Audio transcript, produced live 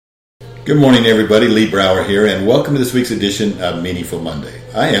Good morning, everybody. Lee Brower here, and welcome to this week's edition of Meaningful Monday.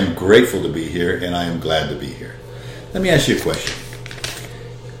 I am grateful to be here, and I am glad to be here. Let me ask you a question.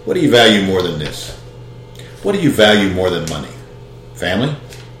 What do you value more than this? What do you value more than money? Family?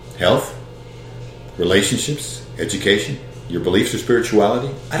 Health? Relationships? Education? Your beliefs or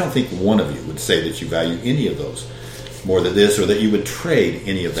spirituality? I don't think one of you would say that you value any of those more than this, or that you would trade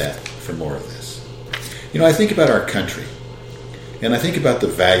any of that for more of this. You know, I think about our country. And I think about the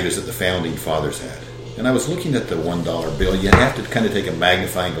values that the Founding Fathers had. And I was looking at the $1 bill. You have to kind of take a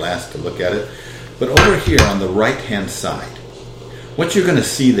magnifying glass to look at it. But over here on the right-hand side, what you're going to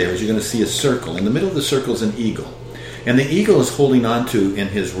see there is you're going to see a circle. In the middle of the circle is an eagle. And the eagle is holding on to, in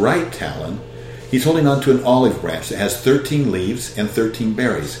his right talon, he's holding on to an olive branch that has 13 leaves and 13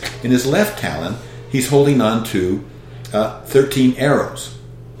 berries. In his left talon, he's holding on to 13 arrows.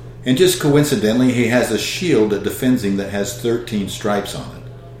 And just coincidentally, he has a shield that defends him that has 13 stripes on it.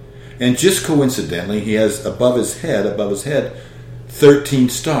 And just coincidentally, he has above his head, 13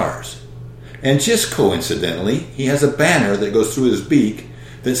 stars. And just coincidentally, he has a banner that goes through his beak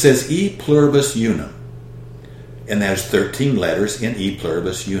that says E Pluribus Unum. And there's 13 letters in E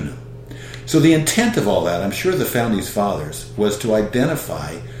Pluribus Unum. So the intent of all that, I'm sure the Founding Fathers, was to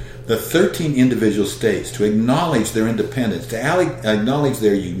identify the 13 individual states, to acknowledge their independence, to acknowledge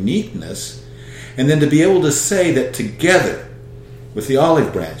their uniqueness, and then to be able to say that together with the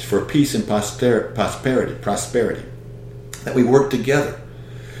olive branch for peace and prosperity, that we work together.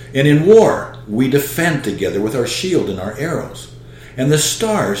 And in war, we defend together with our shield and our arrows. And the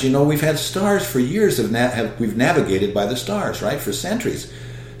stars, you know, we've had stars for years, we've navigated by the stars, right, for centuries,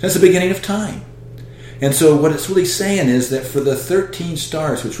 since the beginning of time. And so what it's really saying is that for the 13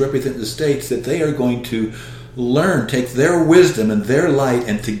 stars which represent the states, that they are going to learn, take their wisdom and their light,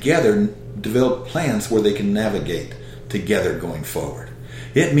 and together develop plans where they can navigate together going forward.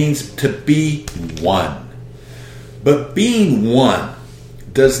 It means to be one. But being one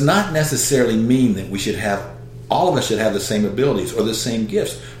does not necessarily mean that all of us should have the same abilities or the same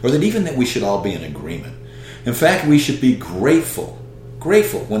gifts, or that even that we should all be in agreement. In fact, we should be grateful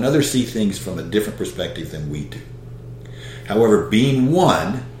when others see things from a different perspective than we do. However, being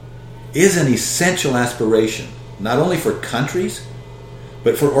one is an essential aspiration, not only for countries,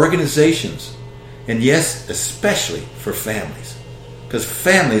 but for organizations, and yes, especially for families, because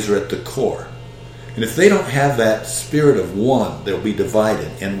families are at the core. And if they don't have that spirit of one, they'll be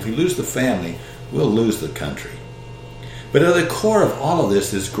divided, and if we lose the family, we'll lose the country. But at the core of all of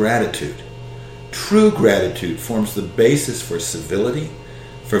this is gratitude. True gratitude forms the basis for civility,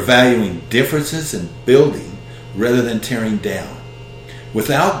 for valuing differences and building rather than tearing down.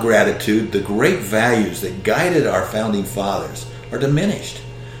 Without gratitude, the great values that guided our Founding Fathers are diminished.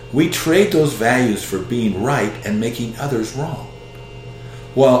 We trade those values for being right and making others wrong.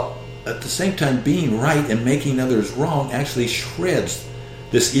 While at the same time, being right and making others wrong actually shreds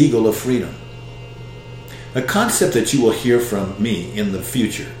this eagle of freedom. A concept that you will hear from me in the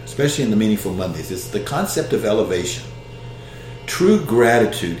future, especially in the Meaningful Mondays, is the concept of elevation. True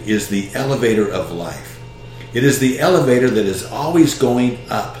gratitude is the elevator of life. It is the elevator that is always going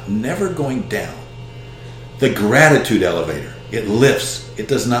up, never going down. The gratitude elevator, it lifts, it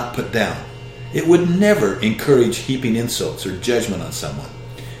does not put down. It would never encourage heaping insults or judgment on someone.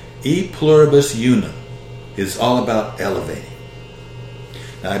 E Pluribus Unum is all about elevating.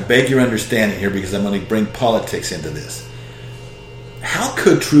 Now, I beg your understanding here, because I'm going to bring politics into this. How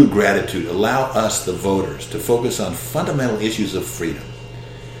could true gratitude allow us, the voters, to focus on fundamental issues of freedom?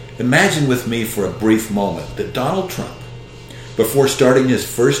 Imagine with me for a brief moment that Donald Trump, before starting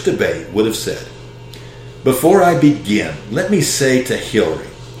his first debate, would have said, "Before I begin, let me say to Hillary,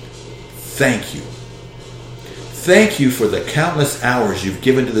 thank you. Thank you for the countless hours you've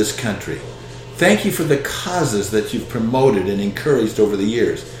given to this country. Thank you for the causes that you've promoted and encouraged over the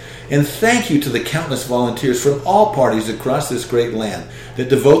years. And thank you to the countless volunteers from all parties across this great land that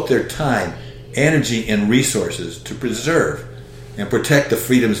devote their time, energy, and resources to preserve and protect the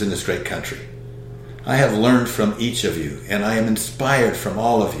freedoms in this great country. I have learned from each of you, and I am inspired from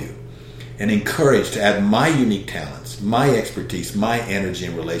all of you, and encouraged to add my unique talents, my expertise, my energy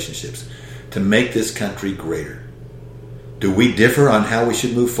and relationships to make this country greater." Do we differ on how we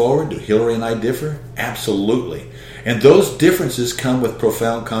should move forward? Do Hillary and I differ? Absolutely. And those differences come with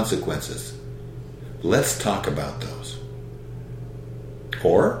profound consequences. Let's talk about those.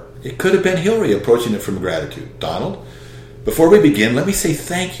 Or it could have been Hillary approaching it from gratitude. "Donald, before we begin, let me say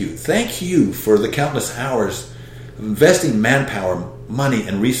thank you. Thank you for the countless hours of investing manpower, money,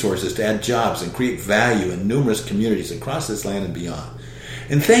 and resources to add jobs and create value in numerous communities across this land and beyond.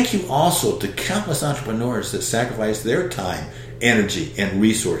 And thank you also to countless entrepreneurs that sacrifice their time, energy, and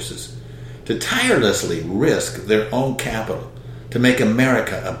resources to tirelessly risk their own capital to make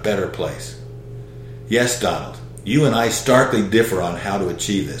America a better place. Yes, Donald, you and I starkly differ on how to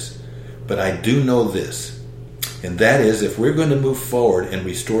achieve this, but I do know this, and that is if we're going to move forward and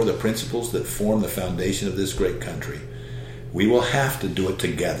restore the principles that form the foundation of this great country, we will have to do it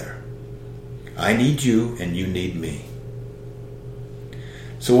together. I need you and you need me.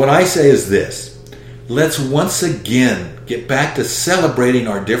 So what I say is this: let's once again get back to celebrating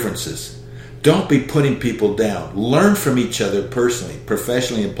our differences. Don't be putting people down. Learn from each other personally,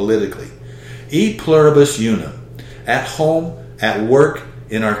 professionally, and politically. E pluribus unum. At home, at work,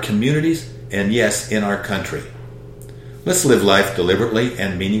 in our communities, and yes, in our country. Let's live life deliberately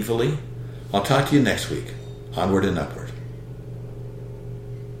and meaningfully. I'll talk to you next week. Onward and upward.